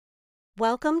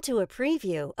Welcome to a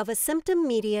preview of a Symptom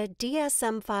Media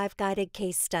DSM-5 guided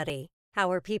case study.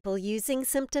 How are people using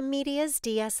Symptom Media's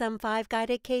DSM-5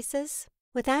 guided cases?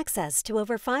 With access to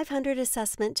over 500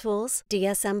 assessment tools,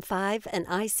 DSM-5 and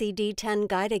ICD-10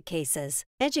 guided cases,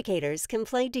 educators can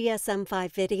play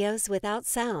DSM-5 videos without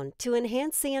sound to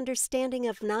enhance the understanding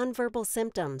of nonverbal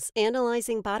symptoms,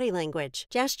 analyzing body language,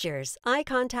 gestures, eye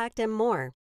contact, and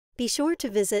more. Be sure to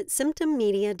visit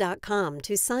symptommedia.com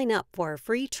to sign up for a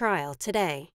free trial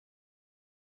today.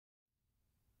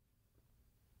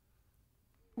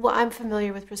 Well, I'm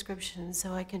familiar with prescriptions,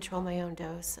 so I control my own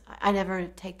dose. I never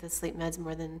take the sleep meds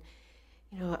more than,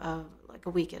 like a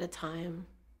week at a time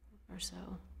or so.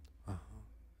 Uh-huh.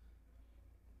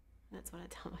 That's what I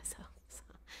tell myself.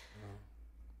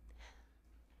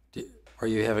 So. Are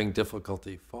you having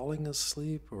difficulty falling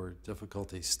asleep or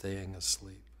difficulty staying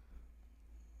asleep?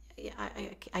 Yeah,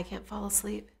 I can't fall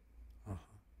asleep. Uh-huh.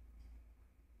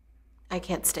 I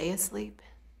can't stay asleep.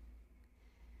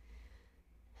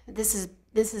 This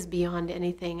is beyond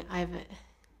anything I've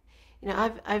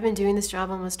been doing this job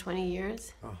almost 20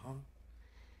 years. Uh-huh.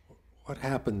 What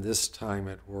happened this time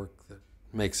at work that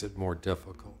makes it more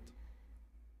difficult?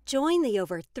 Join the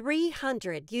over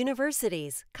 300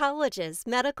 universities, colleges,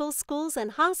 medical schools,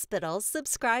 and hospitals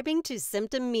subscribing to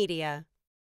Symptom Media.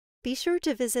 Be sure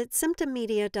to visit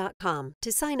symptommedia.com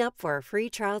to sign up for a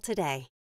free trial today.